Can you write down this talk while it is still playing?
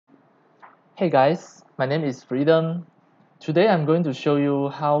Hey guys, my name is Freedom. Today I'm going to show you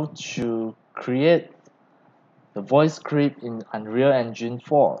how to create the voice script in Unreal Engine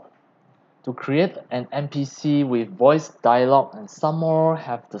 4 to create an NPC with voice dialogue and some more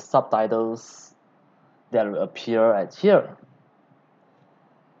have the subtitles that will appear at here.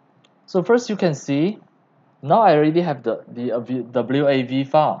 So first you can see now I already have the WAV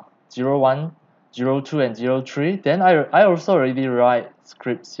file 01, 02 and 03. Then I also already write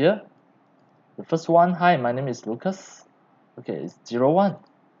scripts here. The first one, hi, my name is Lucas. Okay, it's 01.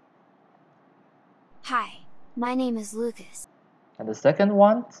 Hi, my name is Lucas. And the second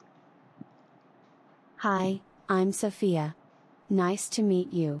one, Hi, I'm Sophia. Nice to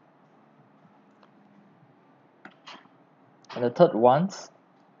meet you. and the third one,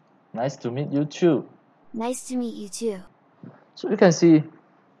 nice to meet you too. Nice to meet you too. So you can see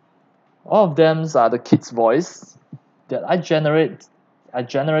all of them are the kid's voice that I generated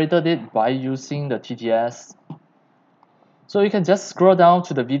it by using the TTS. So you can just scroll down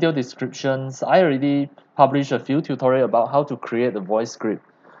to the video descriptions. I already published a few tutorials about how to create a voice script.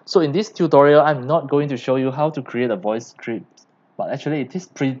 So in this tutorial, I'm not going to show you how to create a voice script, but actually it is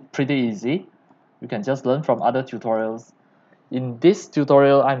pretty easy. You can just learn from other tutorials. In this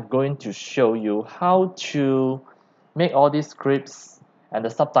tutorial, I'm going to show you how to make all these scripts and the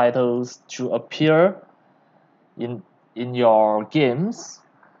subtitles to appear in your games,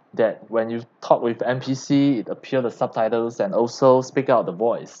 that when you talk with NPC, it appear the subtitles and also speak out the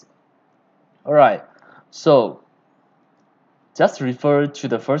voice. Alright, so just refer to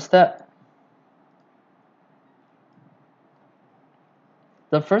the first step.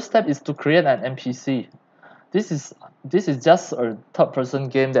 The first step is to create an NPC. This is just a third-person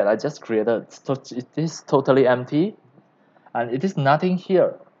game that I just created. So it is totally empty, and it is nothing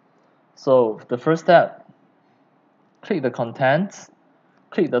here. So the first step, click the contents,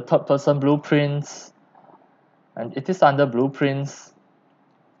 click the third-person blueprints, and it is under blueprints.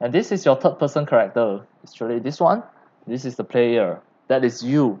 And this is your third-person character. Actually, this one, this is the player. That is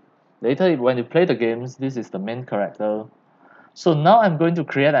you. Later, when you play the games, this is the main character. So now I'm going to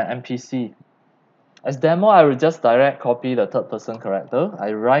create an NPC. As demo, I will just direct copy the third-person character.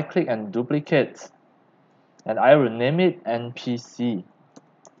 I right-click and duplicate, and I will name it NPC.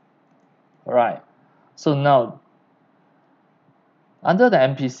 Alright. So now, under the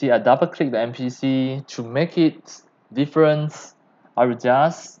NPC, I double-click the NPC to make it different. I will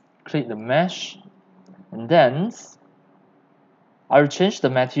just click the mesh, and then I will change the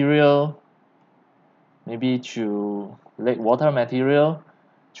material, maybe to lake water material,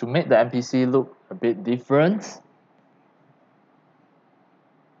 to make the NPC look a bit different.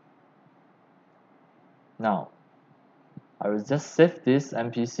 Now, I will just save this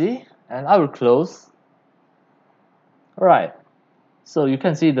NPC and I will close. Alright, so you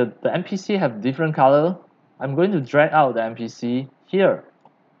can see that the NPC have different color. I'm going to drag out the NPC here.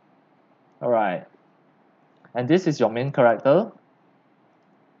 Alright, and this is your main character.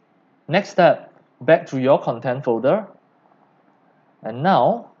 Next step, back to your content folder. And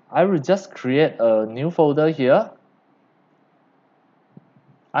now, I will just create a new folder here.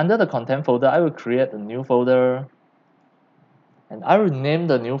 Under the content folder, I will create a new folder. And I will name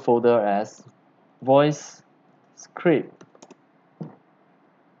the new folder as voice script.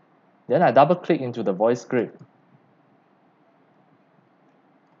 Then I double click into the voice script.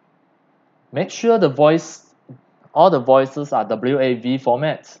 Make sure all the voices are WAV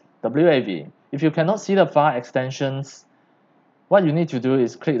format. WAV. If you cannot see the file extensions, what you need to do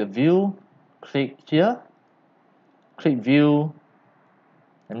is click the view, click here, click view,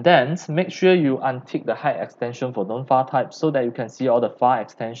 and then make sure you untick the hide extension for known file type so that you can see all the file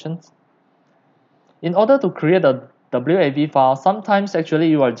extensions. In order to create a WAV file, sometimes actually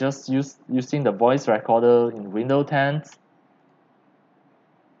you are just using the voice recorder in Windows 10.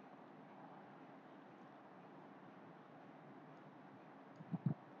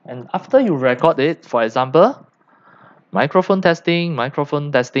 And after you record it, for example, microphone testing,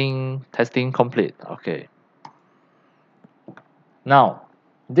 testing complete. Okay. Now,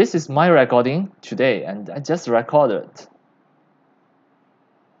 this is my recording today, and I just recorded.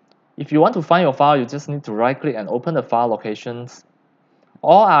 If you want to find your file, you just need to right-click and open the file locations.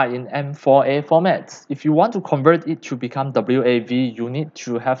 All are in M4A format. If you want to convert it to become WAV, you need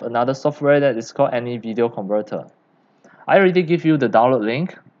to have another software that is called Any Video Converter. I already give you the download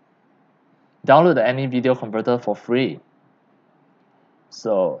link. Download the Any Video Converter for free.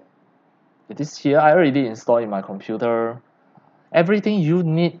 So it is here. I already installed in my computer. Everything you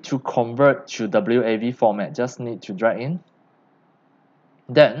need to convert to WAV format, just need to drag in.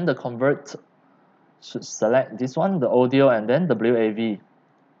 Then the convert should select this one, the audio, and then WAV.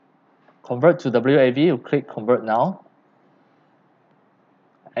 convert to WAV, you click convert now.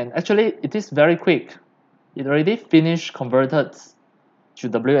 And actually, it is very quick. It already finished converted to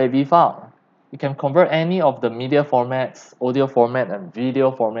WAV file. You can convert any of the media formats, audio format and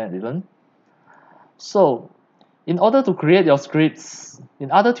video format even. So, in order to create your scripts,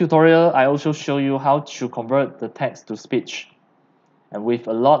 in other tutorial, I also show you how to convert the text to speech. And with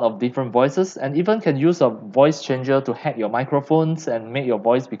a lot of different voices, and even can use a voice changer to hack your microphones and make your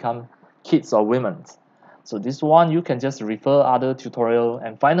voice become kids or women's. So this one, you can just refer other tutorial.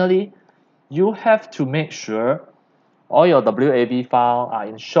 And finally, you have to make sure all your WAV file are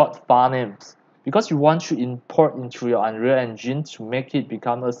in short file names because you want to import into your Unreal Engine to make it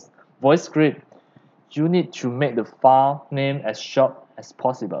become a voice script. You need to make the file name as short as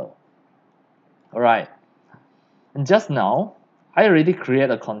possible. Alright, and just now, I already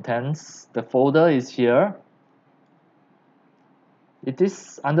created a contents. The folder is here. It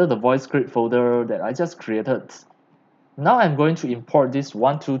is under the voice script folder that I just created. Now I'm going to import this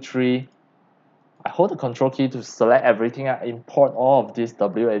 1, 2, 3. I hold the control key to select everything. I import all of this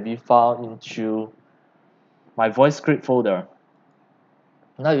WAV file into my voice script folder.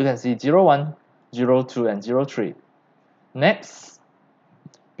 Now you can see 01, 02, and 03. Next,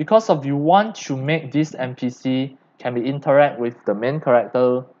 because of you want to make this NPC can be interact with the main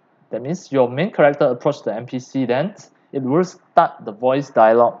character, that means your main character approach the NPC, then it will start the voice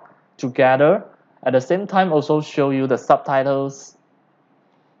dialogue together. At the same time, also show you the subtitles.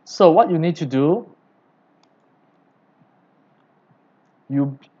 So what you need to do,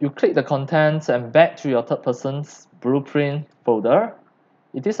 you click the contents and back to your third person's blueprint folder.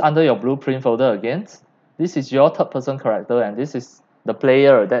 It is under your blueprint folder again. This is your third person character and this is the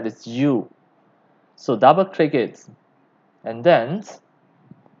player, that is you. So double click it and then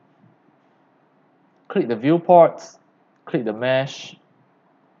click the viewport, click the mesh,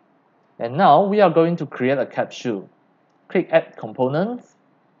 and now we are going to create a capsule. Click add components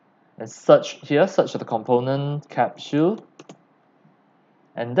and search here, search the component capsule,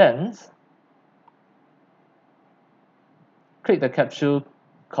 and then click the capsule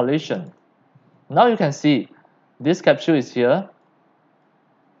collision. Now you can see this capsule is here.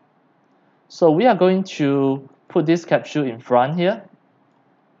 So we are going to put this capsule in front here,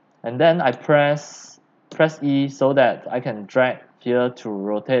 and then I press E so that I can drag here to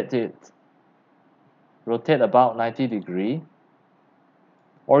rotate it. Rotate about 90 degree,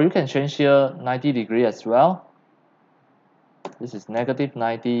 or you can change here 90 degree as well. This is negative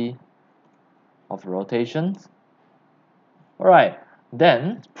 90 of rotation. Alright,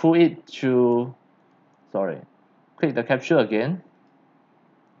 then pull it to, click the capsule again.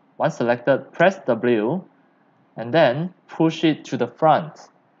 Once selected, press W and then push it to the front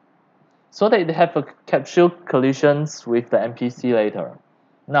so that it have a capsule collisions with the NPC later.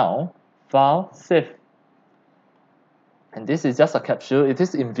 Now, file, save. And this is just a capsule. It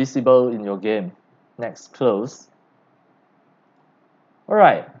is invisible in your game. Next, close.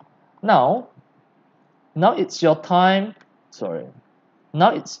 Alright, now it's your time.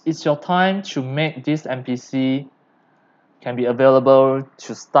 Now it's your time to make this NPC can be available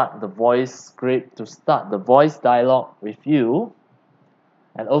to start the voice script, to start the voice dialogue with you,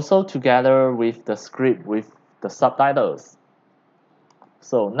 and also together with the script with the subtitles.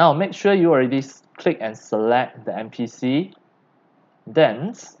 So now make sure you already click and select the NPC.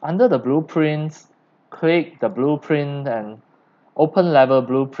 Then under the blueprints, click the blueprint and open level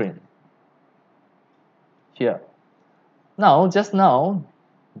blueprint here. Now, just now,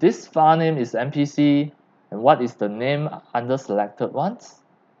 this file name is NPC, and what is the name under selected ones?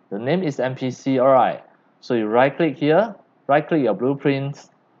 The name is NPC, alright. So you right click here, right click your blueprints,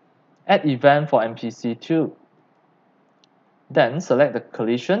 add event for NPC2. Then select the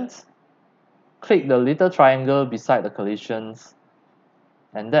collisions, click the little triangle beside the collisions,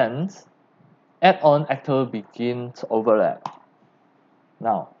 and then add on actor begin to overlap.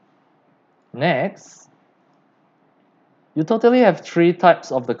 Now, next, you totally have 3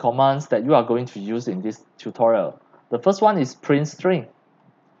 types of the commands that you are going to use in this tutorial. The first one is print string.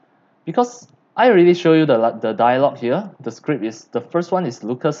 Because I already show you the dialogue here, the script is, the first one is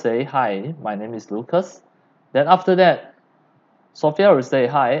Lucas say, hi, my name is Lucas. Then after that, Sophia will say,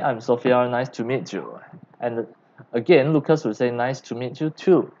 hi, I'm Sophia, nice to meet you. And again, Lucas will say, nice to meet you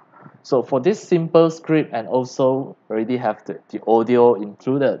too. So for this simple script and also already have the audio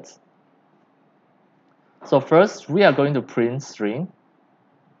included. So first, we are going to print string,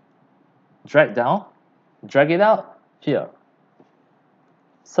 drag down, drag it out here.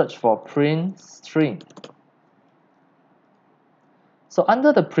 Search for print string. So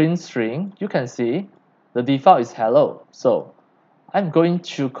under the print string, you can see the default is hello. So I'm going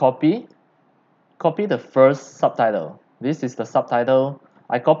to copy the first subtitle. This is the subtitle.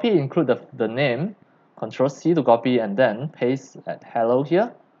 I copy, include the name, Control C to copy, and then paste at hello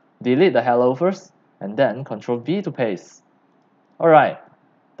here. Delete the hello first, and then Control V to paste. Alright,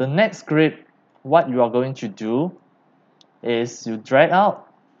 the next script, what you are going to do is you drag out.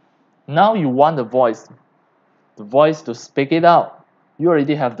 Now you want the voice to speak it out. You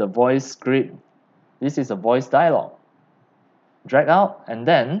already have the voice script. This is a voice dialog. Drag out, and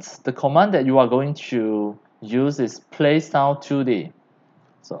then the command that you are going to use is play sound 2D.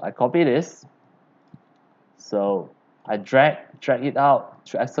 So I copy this. So I drag it out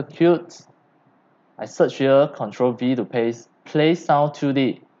to execute. I search here, Control V to paste play sound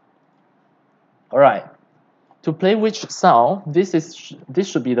 2D. Alright. To play which sound, this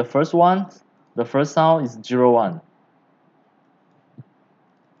should be the first one. The first sound is 01.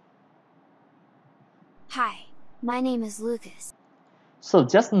 Hi, my name is Lucas. So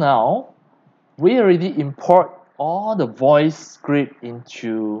just now, we already import all the voice script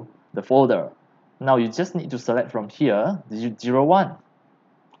into the folder. Now you just need to select from here, 01.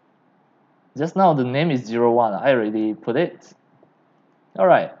 Just now the name is 01. I already put it.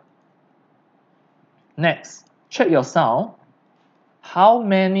 Alright. Next, check your sound. How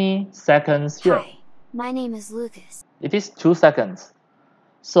many seconds here? Hi, my name is Lucas. It is 2 seconds.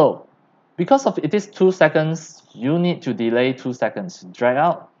 So, because of it is 2 seconds, you need to delay 2 seconds. Drag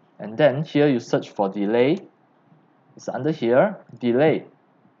out, and then here you search for delay. It's under here, delay.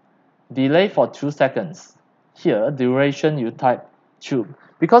 Delay for 2 seconds. Here, duration, you type 2.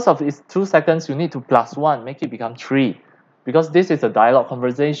 Because of it's 2 seconds, you need to plus 1, make it become 3. Because this is a dialogue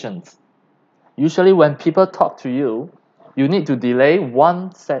conversation. Usually when people talk to you, you need to delay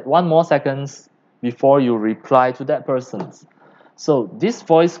one more seconds before you reply to that person. So this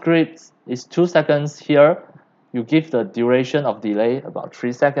voice script is 2 seconds here. You give the duration of delay about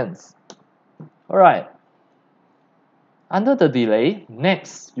 3 seconds. Alright. Under the delay,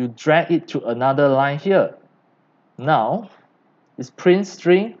 next you drag it to another line here. Now, it's print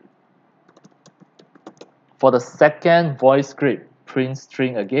string. For the second voice script, print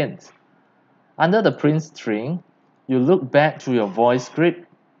string again. Under the print string, you look back to your voice script.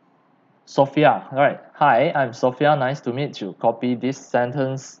 Sophia, alright. Hi, I'm Sophia, nice to meet you. Copy this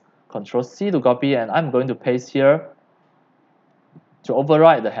sentence, Control C to copy, and I'm going to paste here to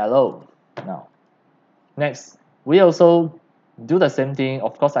override the hello. Now, next, we also do the same thing.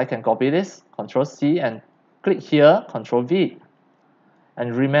 Of course, I can copy this, Control C, and click here, Control V.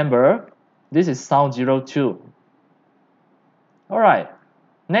 And remember, this is sound 02. Alright,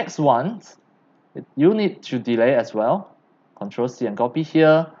 next one, you need to delay as well. Control C and copy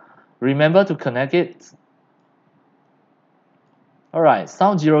here. Remember to connect it. Alright,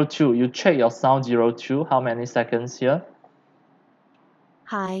 sound 02. You check your sound 02. How many seconds here?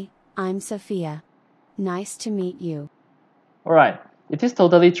 Hi, I'm Sophia. Nice to meet you. Alright, it is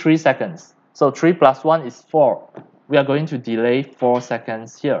totally 3 seconds. So 3 plus 1 is 4. We are going to delay 4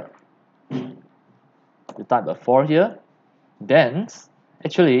 seconds here. You type a 4 here. Then,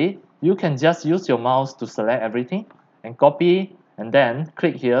 actually, you can just use your mouse to select everything and copy, and then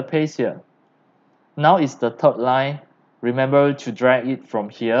click here, paste here. Now it's the third line. Remember to drag it from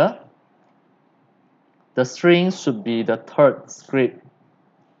here. The string should be the third script.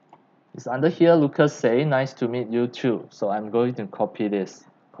 It's under here, Lucas say, nice to meet you too. So I'm going to copy this.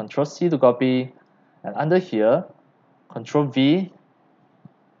 Control C to copy, and under here, Control V.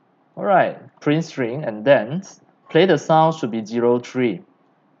 Alright, print string, and then play the sound should be 03.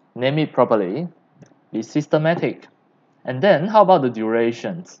 Name it properly, be systematic. And then how about the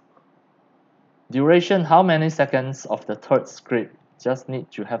durations? Duration, how many seconds of the third script? Just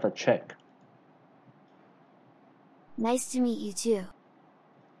need to have a check. Nice to meet you too.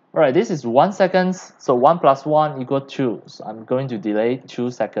 Alright, this is 1 second, so 1 plus 1 equal 2. So I'm going to delay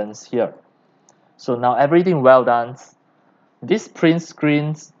 2 seconds here. So now everything well done. This print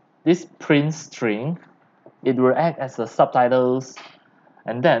string, it will act as the subtitles,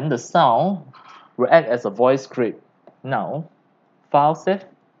 and then the sound will act as a voice script. Now, file save,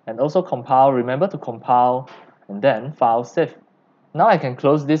 and also compile. Remember to compile, and then file save. Now I can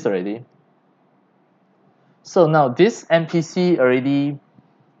close this already. So now this NPC already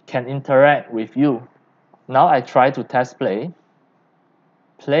can interact with you. Now I try to test play.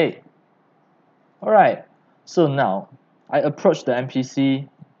 Play. Alright, so now I approach the NPC.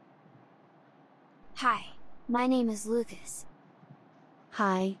 Hi, my name is Lucas.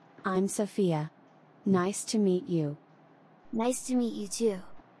 Hi, I'm Sophia. Nice to meet you. Nice to meet you too.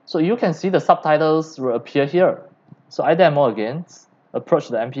 So you can see the subtitles will appear here. So I demo again. Approach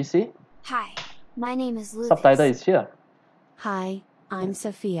the NPC. Hi, my name is Lucas. Subtitle is here. Hi, I'm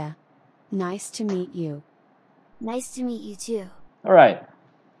Sophia. Nice to meet you. Nice to meet you too. Alright,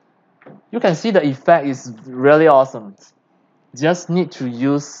 you can see the effect is really awesome. Just need to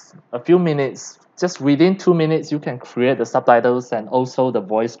use a few minutes. Just within 2 minutes, you can create the subtitles and also the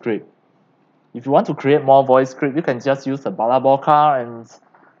voice script. If you want to create more voice script, you can just use the Balaboka and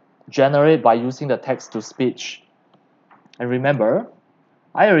generate by using the text-to-speech. And remember,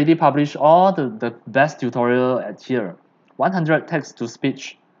 I already published all the best tutorial at here. 100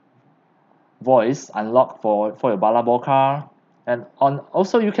 text-to-speech voice unlocked for your Balaboka. And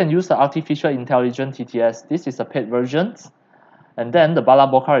also you can use the artificial intelligence TTS. This is a paid version. And then the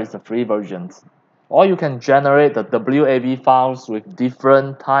Balaboka is the free version. Or you can generate the WAV files with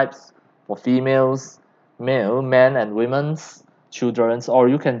different types for females, male, men and women's, children's, or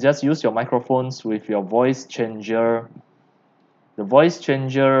you can just use your microphones with your voice changer. The voice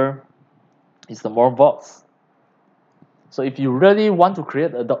changer is the more box. So if you really want to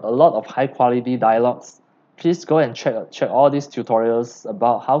create a lot of high quality dialogues, please go and check all these tutorials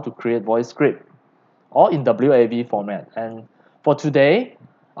about how to create voice script, all in WAV format. And for today,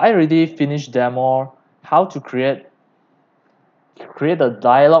 I already finished demo how to create the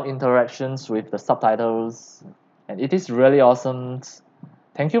dialogue interactions with the subtitles, and it is really awesome.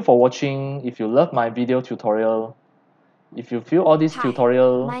 Thank you for watching. If you love my video tutorial, if you feel all these Hi,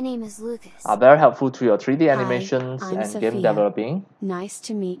 tutorials my name is Lucas. are very helpful to your 3D Hi, animations I'm and game Sophia. developing. Nice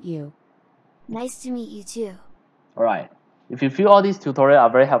to meet you. Nice to meet you too. Alright, if you feel all these tutorials are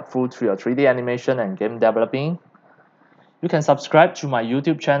very helpful to your 3D animation and game developing, you can subscribe to my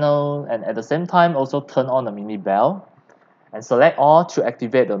YouTube channel and at the same time also turn on the mini bell and select all to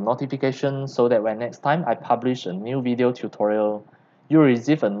activate the notification so that when next time I publish a new video tutorial, you will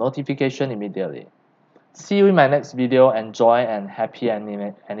receive a notification immediately. See you in my next video. Enjoy and happy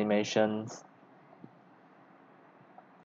animations.